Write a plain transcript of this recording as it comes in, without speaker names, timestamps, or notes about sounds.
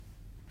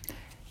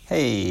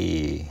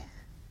Hey,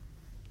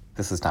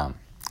 this is Tom,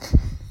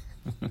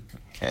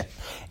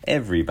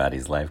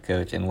 everybody's life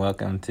coach, and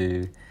welcome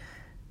to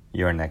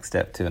your next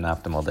step to an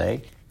optimal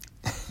day.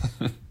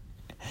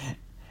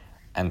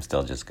 I'm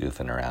still just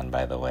goofing around,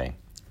 by the way.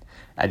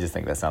 I just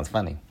think that sounds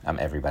funny. I'm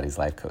everybody's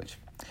life coach,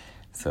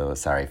 so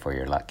sorry for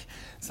your luck.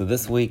 So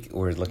this week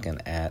we're looking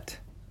at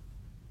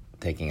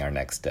taking our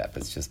next step.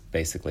 It's just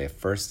basically a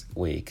first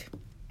week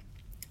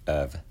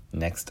of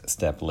next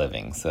step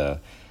living. So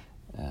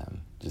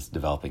just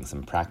developing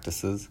some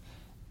practices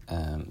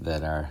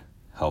that are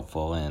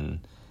helpful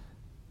in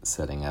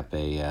setting up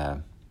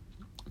a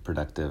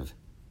productive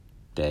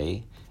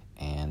day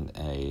and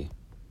a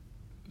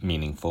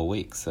meaningful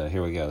week. So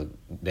here we go.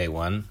 Day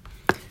 1,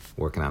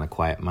 working on a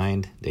quiet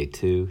mind. Day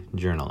 2,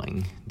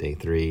 journaling. Day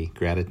 3,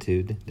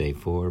 gratitude. Day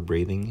 4,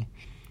 breathing.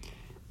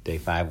 Day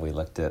 5, we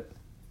looked at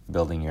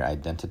building your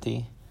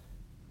identity.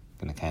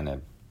 Going to kind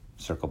of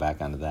circle back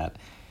onto that.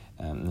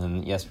 And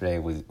then yesterday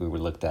we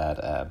looked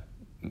at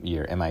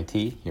your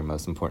MIT, your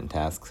most important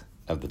tasks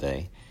of the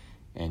day,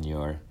 and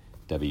your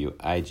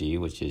WIG,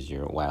 which is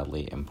your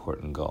wildly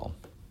important goal.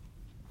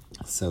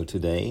 So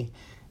today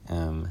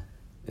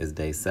is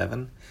day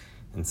 7,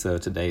 and so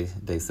today,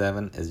 day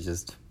 7 is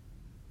just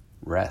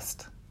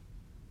rest.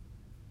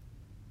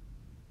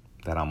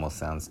 That almost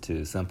sounds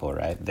too simple,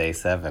 right? Day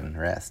 7,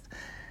 rest.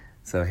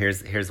 So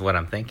here's what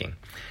I'm thinking.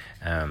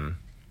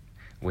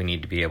 We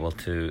need to be able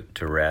to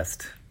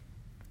rest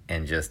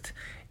and just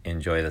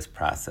enjoy this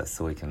process,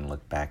 so we can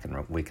look back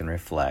and we can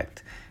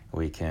reflect,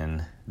 we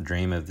can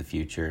dream of the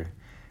future,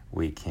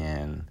 we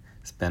can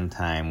spend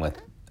time with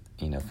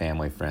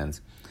family, friends.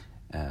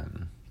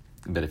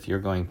 But if you're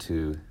going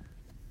to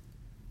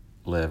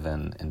live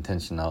an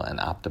intentional and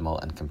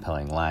optimal and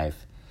compelling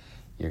life,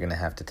 you're going to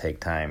have to take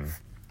time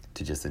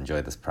to just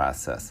enjoy this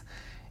process.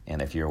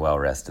 And if you're well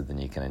rested, then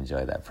you can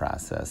enjoy that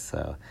process.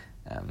 So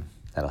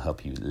that'll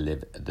help you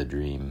live the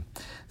dream.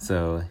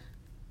 So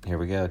here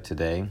we go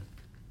today.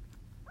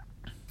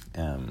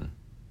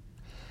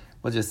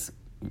 We'll just,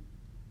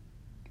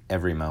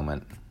 every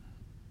moment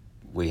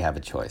we have a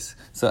choice.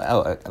 So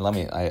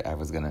I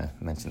was going to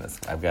mention this.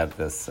 I've got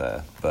this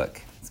book.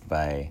 It's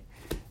by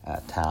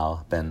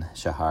Tal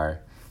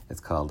Ben-Shahar. It's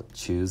called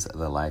Choose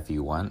the Life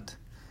You Want,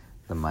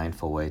 The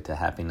Mindful Way to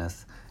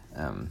Happiness.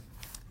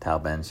 Tal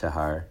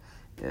Ben-Shahar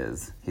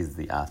he's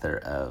the author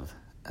of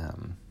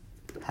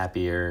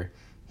Happier.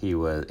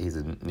 He's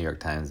a New York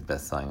Times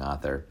best-selling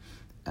author.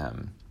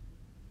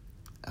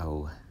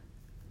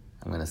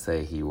 I'm going to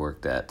say he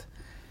worked at...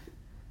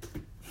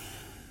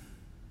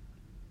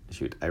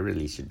 I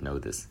really should know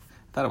this.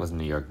 I thought it was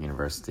New York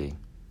University.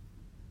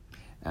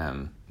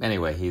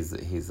 Anyway, he's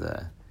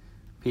a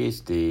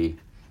PhD,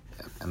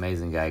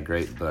 amazing guy,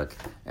 great book.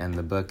 And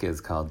the book is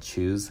called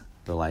Choose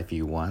the Life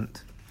You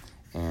Want.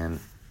 And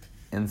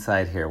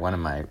inside here, one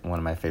of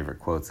my favorite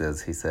quotes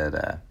is, he said,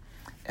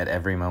 at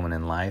every moment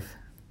in my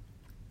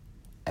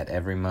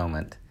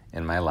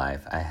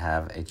life, I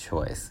have a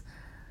choice.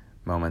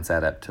 Moments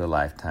add up to a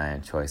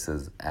lifetime.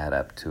 Choices add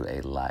up to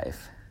a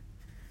life.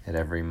 At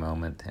every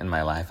moment in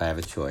my life, I have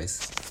a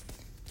choice.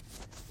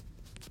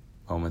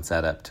 Moments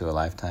add up to a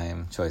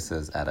lifetime.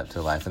 Choices add up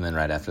to a life. And then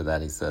right after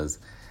that, he says,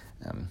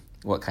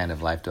 what kind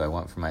of life do I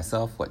want for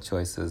myself? What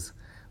choices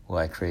will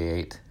I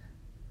create?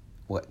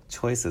 What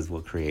choices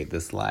will create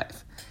this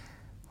life?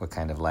 What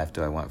kind of life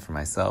do I want for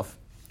myself?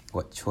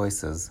 What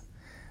choices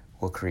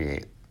will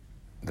create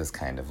this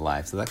kind of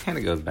life? So that kind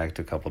of goes back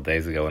to a couple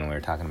days ago when we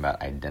were talking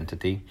about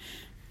identity.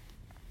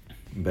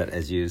 But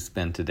as you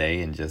spend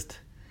today in just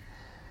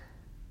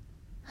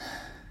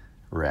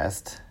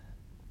rest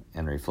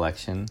and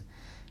reflection,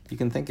 you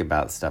can think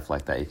about stuff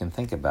like that. You can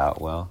think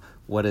about, well,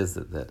 what is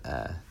it that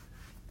I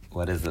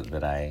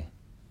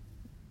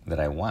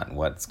want?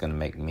 What's going to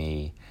make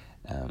me?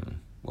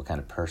 What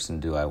kind of person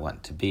do I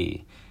want to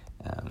be?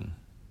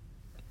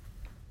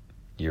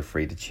 You're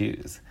free to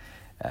choose.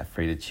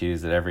 Free to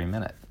choose at every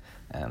minute.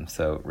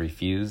 So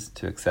refuse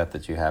to accept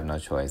that you have no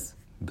choice.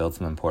 Build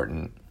some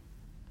important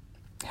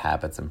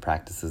habits and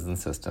practices and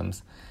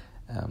systems.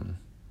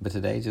 But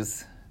today,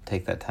 just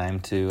take that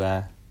time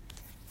to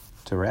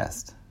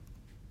rest.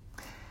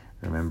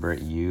 Remember,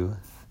 you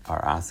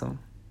are awesome.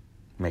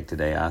 Make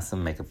today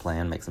awesome. Make a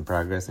plan. Make some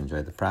progress.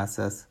 Enjoy the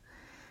process.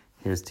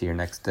 Here's to your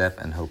next step,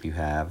 and hope you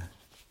have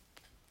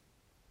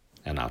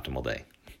an optimal day.